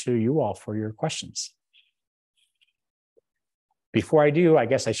over to you all for your questions. Before I do, I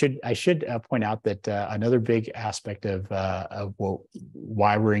guess I should point out that another big aspect of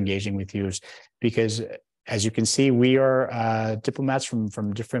why we're engaging with you is because, as you can see, we are diplomats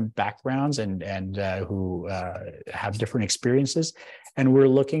from different backgrounds and who have different experiences. And we're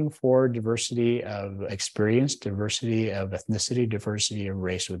looking for diversity of experience, diversity of ethnicity, diversity of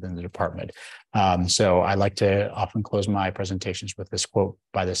race within the department. So I like to often close my presentations with this quote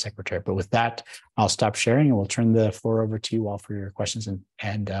by the secretary. But with that, I'll stop sharing and we'll turn the floor over to you all for your questions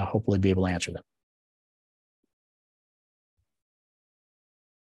and hopefully be able to answer them.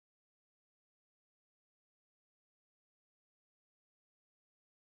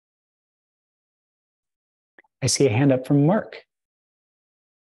 I see a hand up from Mark.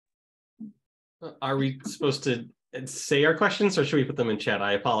 Are we supposed to say our questions or should we put them in chat?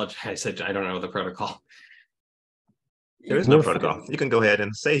 I apologize. I don't know the protocol. There is no protocol. You can go ahead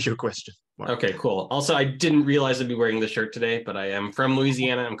and say your question, Mark. Okay, cool. Also, I didn't realize I'd be wearing this shirt today, but I am from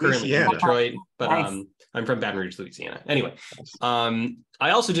Louisiana. I'm currently in Detroit, but nice. I'm from Baton Rouge, Louisiana. Anyway, I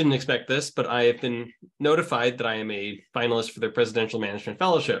also didn't expect this, but I have been notified that I am a finalist for the Presidential Management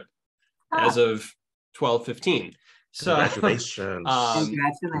Fellowship as of 12/15. So congratulations.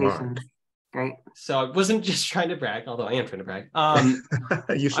 Congratulations. Great. So I wasn't just trying to brag, although I am trying to brag.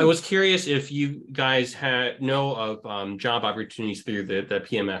 I was curious if you guys know of job opportunities through the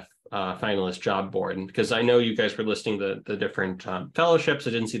PMF finalist job board, because I know you guys were listing the different fellowships.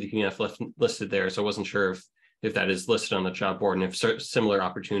 I didn't see the PMF listed there, so I wasn't sure if that is listed on the job board and if similar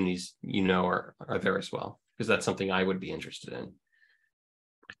opportunities are there as well, because that's something I would be interested in.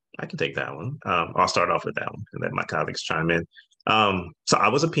 I can take that one. I'll start off with that one and let my colleagues chime in. So I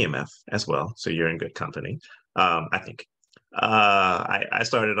was a PMF as well, so you're in good company, I think. I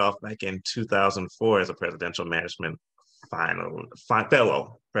started off back in 2004 as a presidential management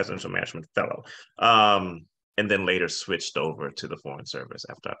presidential management fellow, and then later switched over to the Foreign Service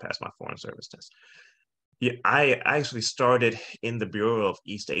after I passed my Foreign Service test. Yeah, I actually started in the Bureau of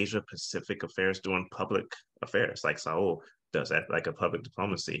East Asia Pacific Affairs doing public affairs, like Saúl does that, like a public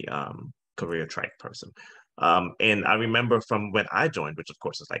diplomacy career track person. And I remember from when I joined, which of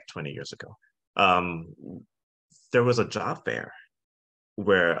course is like 20 years ago, there was a job fair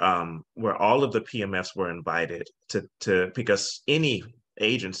where all of the PMFs were invited to because any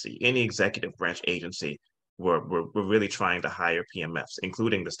agency, any executive branch agency were really trying to hire PMFs,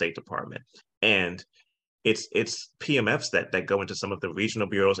 including the State Department. And it's PMFs that go into some of the regional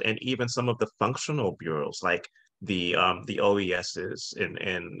bureaus and even some of the functional bureaus, like the OESs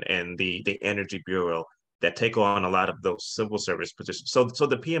and the Energy Bureau, that take on a lot of those civil service positions. So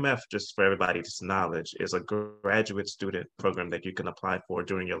the PMF, just for everybody's knowledge, is a graduate student program that you can apply for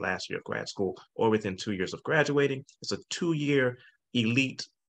during your last year of grad school or within 2 years of graduating. It's a 2-year elite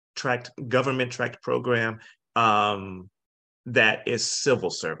tracked, government tracked program that is civil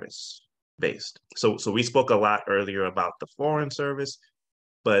service based. So we spoke a lot earlier about the foreign service,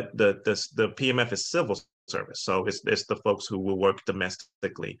 but the PMF is civil service. So it's the folks who will work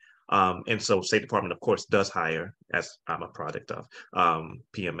domestically. And so State Department, of course, does hire, as I'm a product of,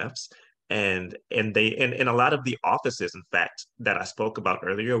 PMFs. And a lot of the offices, in fact, that I spoke about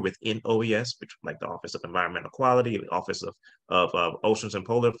earlier within OES, which like the Office of Environmental Quality, the Office of Oceans and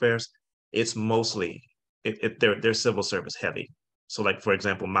Polar Affairs, it's mostly, they're civil service heavy. So like, for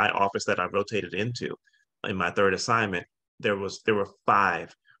example, my office that I rotated into in my third assignment, there were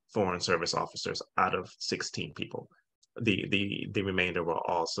 5 foreign service officers out of 16 people. The remainder were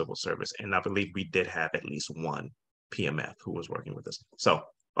all civil service. And I believe we did have at least one PMF who was working with us. So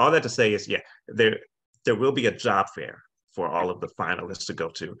all that to say is, yeah, there will be a job fair for all of the finalists to go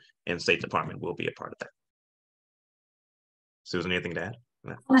to, and State Department will be a part of that. Susan, anything to add?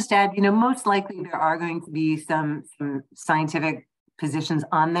 No. I'll just add, most likely there are going to be some scientific positions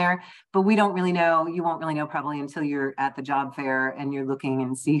on there, but we don't really know. You won't really know probably until you're at the job fair and you're looking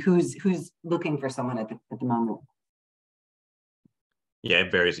and see who's looking for someone at the moment. Yeah,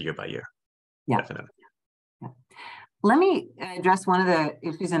 it varies year by year. Yeah, definitely. Yeah. Let me address one of the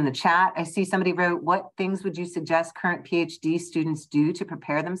issues in the chat. I see somebody wrote, what things would you suggest current PhD students do to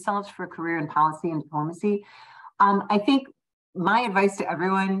prepare themselves for a career in policy and diplomacy? I think my advice to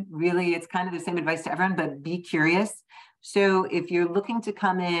everyone, really, it's kind of the same advice to everyone, but be curious. So if you're looking to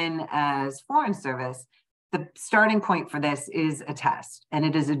come in as foreign service, the starting point for this is a test, and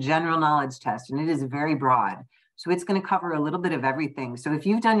it is a general knowledge test, and it is very broad. So it's going to cover a little bit of everything. So if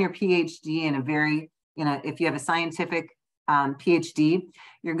you've done your PhD in a very, if you have a scientific PhD,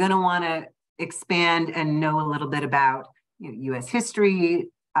 you're going to want to expand and know a little bit about U.S. history,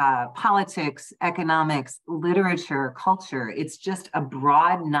 politics, economics, literature, culture. It's just a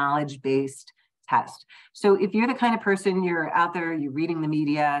broad knowledge-based test. So if you're the kind of person, you're out there, you're reading the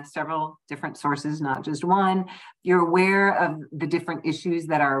media, several different sources, not just one, you're aware of the different issues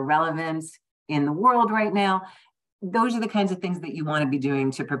that are relevant in the world right now, those are the kinds of things that you want to be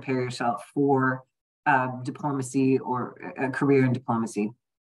doing to prepare yourself for diplomacy or a career in diplomacy.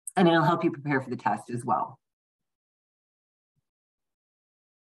 And it'll help you prepare for the test as well.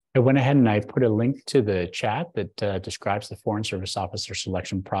 I went ahead and I put a link to the chat that describes the Foreign Service Officer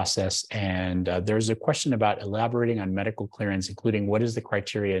selection process. And there's a question about elaborating on medical clearance, including what is the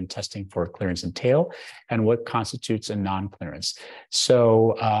criteria in testing for clearance entail and what constitutes a non-clearance.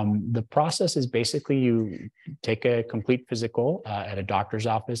 So the process is basically you take a complete physical at a doctor's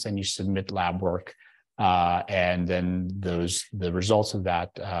office and you submit lab work. And then the results of that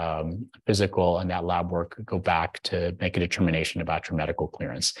physical and that lab work go back to make a determination about your medical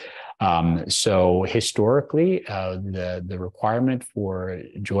clearance. So historically, the requirement for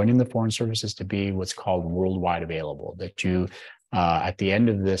joining the Foreign Service is to be what's called worldwide available, that you at the end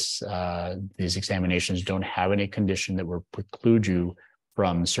of these examinations don't have any condition that would preclude you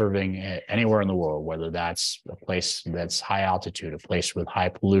from serving anywhere in the world, whether that's a place that's high altitude, a place with high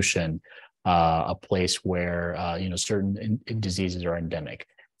pollution, a place where certain diseases are endemic.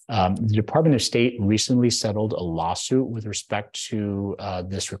 The Department of State recently settled a lawsuit with respect to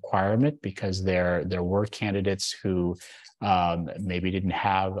this requirement because there were candidates who maybe didn't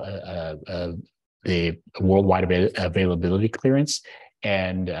have a worldwide availability clearance,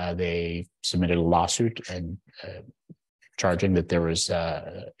 and they submitted a lawsuit and charging that there was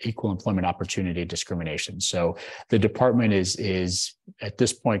equal employment opportunity discrimination. So the department is at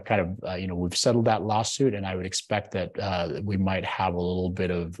this point kind of, we've settled that lawsuit, and I would expect that we might have a little bit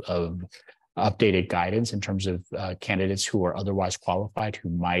of updated guidance in terms of candidates who are otherwise qualified, who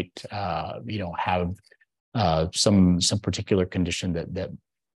might, have some particular condition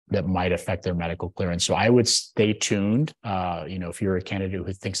that might affect their medical clearance. So I would stay tuned. If you're a candidate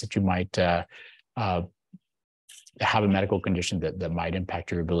who thinks that you might have a medical condition that might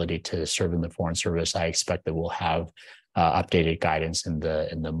impact your ability to serve in the Foreign Service, I expect that we'll have updated guidance in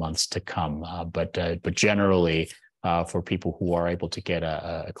the months to come. But generally, for people who are able to get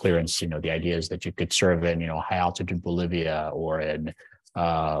a clearance, the idea is that you could serve in, high altitude Bolivia, or in,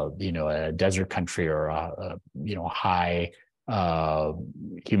 a desert country, or a high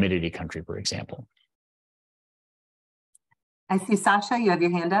humidity country, for example. I see Sasha, you have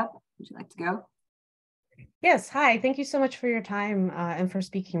your hand up. Would you like to go? Yes, hi. Thank you so much for your time and for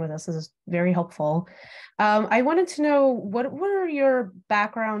speaking with us. This is very helpful. I wanted to know, what were your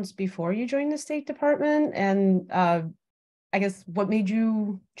backgrounds before you joined the State Department? And I guess what made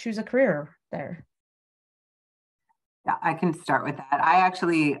you choose a career there? Yeah, I can start with that. I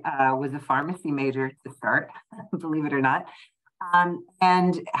actually was a pharmacy major to start, believe it or not.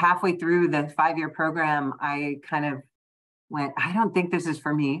 And halfway through the 5-year program, I kind of went, I don't think this is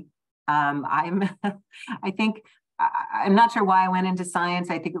for me. I'm not sure why I went into science.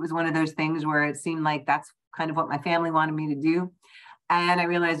 I think it was one of those things where it seemed like that's kind of what my family wanted me to do. And I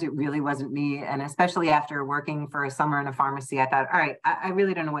realized it really wasn't me. And especially after working for a summer in a pharmacy, I thought, all right, I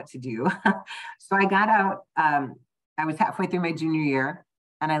really don't know what to do. So I got out, I was halfway through my junior year,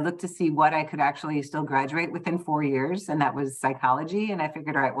 and I looked to see what I could actually still graduate within 4 years. And that was psychology. And I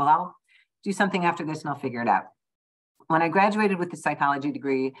figured, all right, well, I'll do something after this and I'll figure it out. When I graduated with the psychology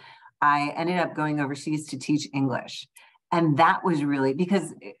degree, I ended up going overseas to teach English. And that was really,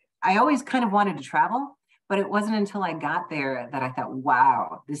 because I always kind of wanted to travel, but it wasn't until I got there that I thought,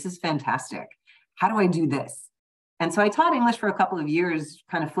 wow, this is fantastic. How do I do this? And so I taught English for a couple of years,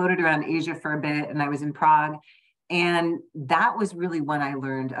 kind of floated around Asia for a bit, and I was in Prague. And that was really when I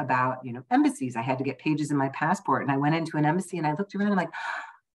learned about, embassies. I had to get pages in my passport, and I went into an embassy and I looked around and I'm like,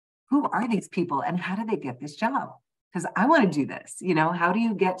 who are these people and how did they get this job? Because I want to do this, how do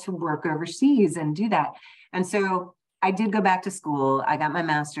you get to work overseas and do that? And so I did go back to school. I got my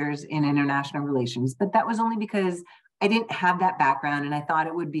master's in international relations, but that was only because I didn't have that background and I thought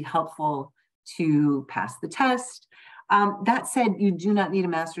it would be helpful to pass the test. That said, you do not need a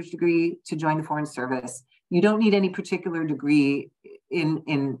master's degree to join the Foreign Service. You don't need any particular degree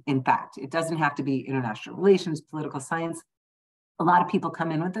in fact. It doesn't have to be international relations, political science. A lot of people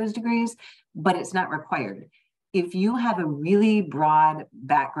come in with those degrees, but it's not required. If you have a really broad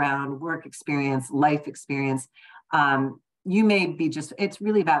background, work experience, life experience, you may be it's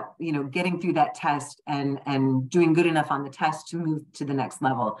really about, getting through that test and doing good enough on the test to move to the next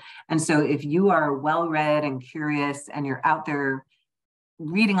level. And so if you are well-read and curious and you're out there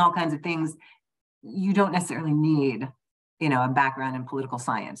reading all kinds of things, you don't necessarily need, a background in political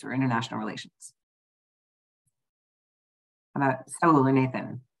science or international relations. How about Saúl or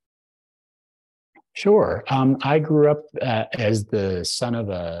Nathan? Sure. I grew up as the son of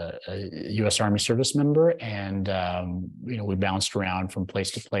a U.S. Army service member, and we bounced around from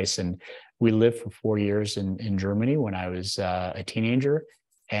place to place. And we lived for 4 years in Germany when I was a teenager,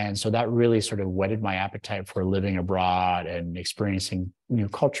 and so that really sort of whetted my appetite for living abroad and experiencing new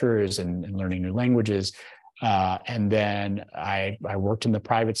cultures and learning new languages. And then I worked in the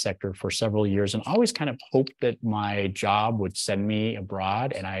private sector for several years and always kind of hoped that my job would send me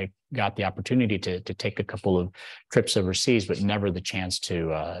abroad. And I got the opportunity to take a couple of trips overseas, but never the chance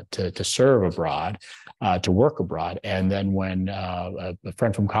to serve abroad, to work abroad. And then when a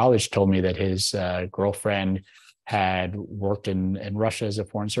friend from college told me that his girlfriend had worked in Russia as a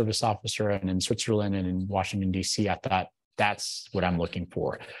Foreign Service officer and in Switzerland and in Washington, D.C., I thought, that's what I'm looking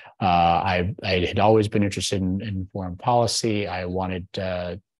for. I had always been interested in foreign policy. I wanted,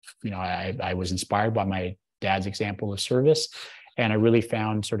 I was inspired by my dad's example of service, and I really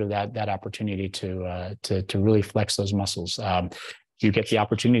found sort of that opportunity to really flex those muscles. You get the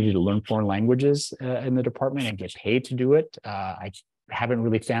opportunity to learn foreign languages in the department and get paid to do it. I haven't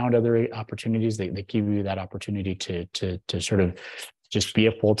really found other opportunities that give you that opportunity to sort of just be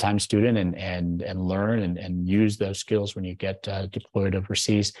a full-time student and learn and use those skills when you get deployed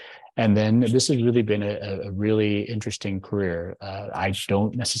overseas. And then this has really been a really interesting career. I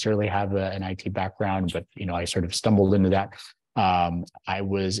don't necessarily have an IT background, but I sort of stumbled into that. I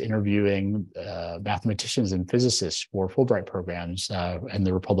was interviewing mathematicians and physicists for Fulbright programs in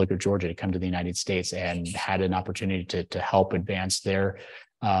the Republic of Georgia to come to the United States, and had an opportunity to help advance their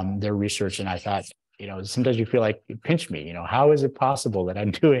research. And I thought, sometimes you feel like, pinch me, how is it possible that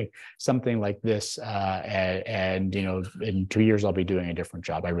I'm doing something like this? And in 2 years, I'll be doing a different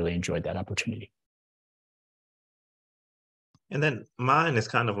job. I really enjoyed that opportunity. And then mine is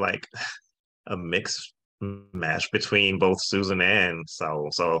kind of like a mixed match between both Susan and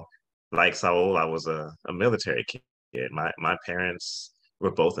Saúl. So like Saúl, I was a military kid. My parents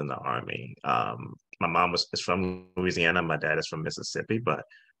were both in the Army. my mom is from Louisiana, my dad is from Mississippi, but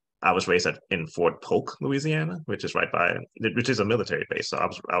I was raised in Fort Polk, Louisiana, which is which is a military base. So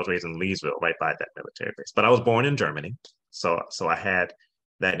I was raised in Leesville, right by that military base. But I was born in Germany, so I had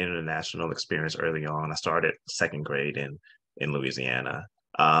that international experience early on. I started second grade in Louisiana.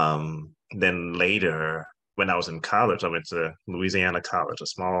 Then later, when I was in college, I went to Louisiana College, a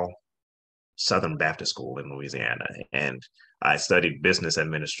small Southern Baptist school in Louisiana, and I studied business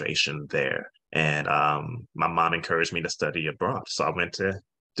administration there. And my mom encouraged me to study abroad, so I went to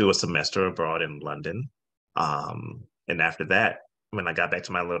do a semester abroad in London. And after that, when I got back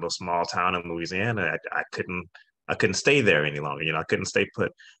to my little small town in Louisiana, I couldn't stay there any longer. I couldn't stay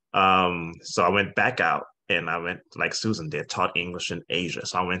put. So I went back out, and I went, like Susan did, taught English in Asia.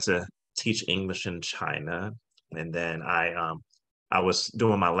 So I went to teach English in China, and then I was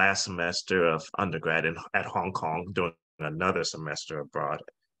doing my last semester of undergrad at Hong Kong, doing another semester abroad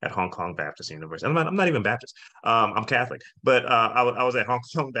at Hong Kong Baptist University. I'm not even Baptist. I'm Catholic, but I was at Hong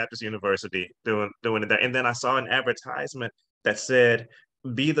Kong Baptist University doing it there. And then I saw an advertisement that said,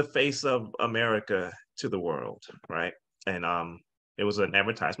 "Be the face of America to the world," right? And it was an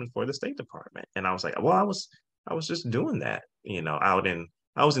advertisement for the State Department. And I was like, well, I was just doing that,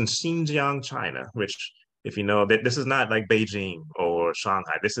 I was in Xinjiang, China, which, if you know, that this is not like Beijing or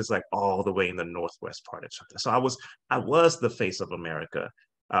Shanghai. This is like all the way in the northwest part of China. So I was the face of America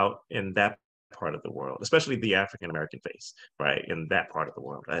out in that part of the world, especially the African American face, right, in that part of the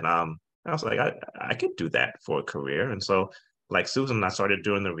world. And I was like, I could do that for a career. And so, like Susan, I started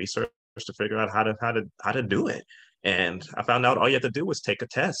doing the research to figure out how to do it. And I found out all you have to do was take a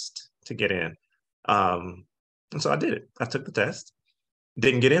test to get in. And so I did it. I took the test.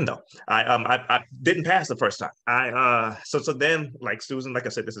 Didn't get in though. I didn't pass the first time. So then, like Susan, like I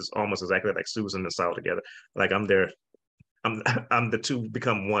said, this is almost exactly like Susan and Saúl together. Like I'm the two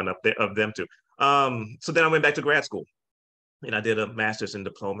become one of them two. So then I went back to grad school, and I did a master's in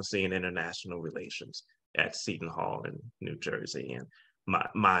diplomacy and international relations at Seton Hall in New Jersey. And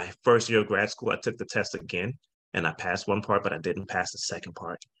my first year of grad school, I took the test again, and I passed one part, but I didn't pass the second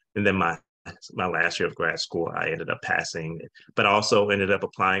part. And then my last year of grad school, I ended up passing, but I also ended up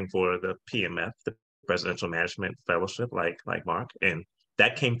applying for the PMF, the Presidential Management Fellowship, like Mark, and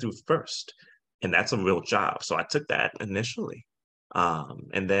that came through first. And that's a real job. So I took that initially.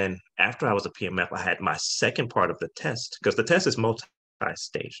 And then after I was a PMF, I had my second part of the test, because the test is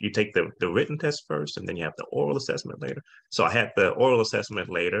multi-stage. You take the written test first, and then you have the oral assessment later. So I had the oral assessment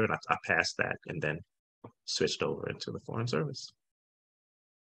later, and I passed that, and then switched over into the Foreign Service.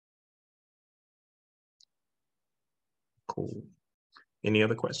 Cool. Any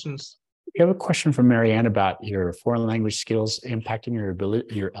other questions? We have a question from Marianne about your foreign language skills impacting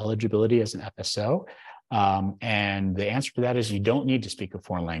your eligibility as an FSO. And the answer to that is you don't need to speak a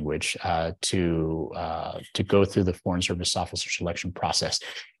foreign language to go through the Foreign Service Officer selection process.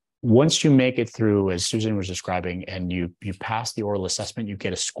 Once you make it through, as Susan was describing, and you pass the oral assessment, you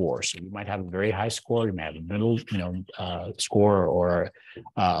get a score. So you might have a very high score, you may have a middle, score, or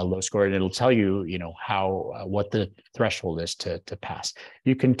a low score, and it'll tell you, what the threshold is to pass.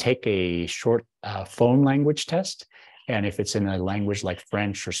 You can take a short phone language test, and if it's in a language like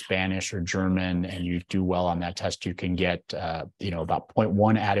French or Spanish or German, and you do well on that test, you can get about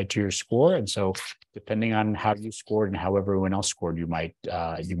 0.1 added to your score. And so, depending on how you scored and how everyone else scored, you might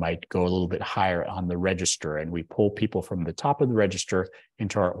go a little bit higher on the register. And we pull people from the top of the register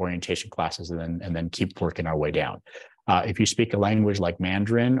into our orientation classes, and then keep working our way down. If you speak a language like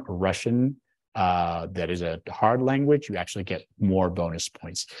Mandarin or Russian, that is a hard language, you actually get more bonus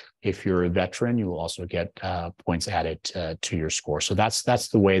points. If you're a veteran, you will also get points added to your score. So that's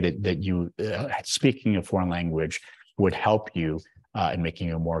the way that you speaking a foreign language would help you in making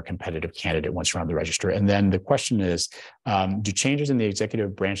you a more competitive candidate once you're on the register. And then the question is, do changes in the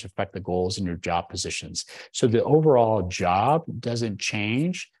executive branch affect the goals in your job positions? So the overall job doesn't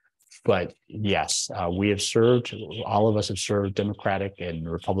change. But yes, all of us have served Democratic and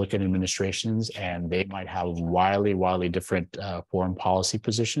Republican administrations, and they might have wildly different foreign policy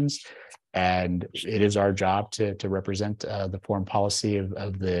positions. And it is our job to represent the foreign policy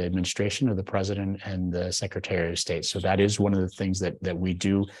of the administration, of the president and the Secretary of State. So that is one of the things that we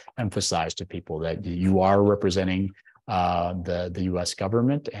do emphasize to people, that you are representing the U.S.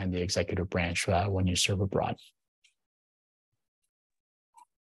 government and the executive branch when you serve abroad.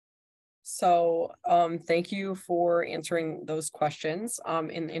 So thank you for answering those questions.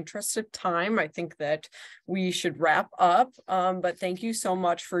 In the interest of time, I think that we should wrap up, but thank you so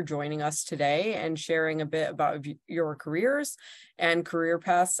much for joining us today and sharing a bit about your careers and career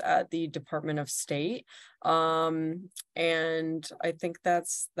paths at the Department of State. And I think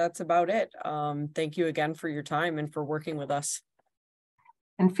that's about it. Thank you again for your time and for working with us.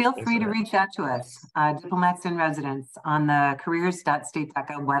 And feel free to reach out to us, Diplomats-in-Residence, on the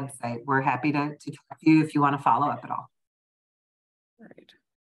careers.state.gov website. We're happy to talk to you if you want to follow up at all.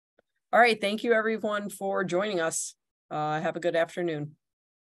 All right. Thank you, everyone, for joining us. Have a good afternoon.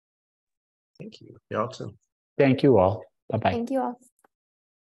 Thank you. Y'all too. Thank you all. Bye-bye. Thank you all.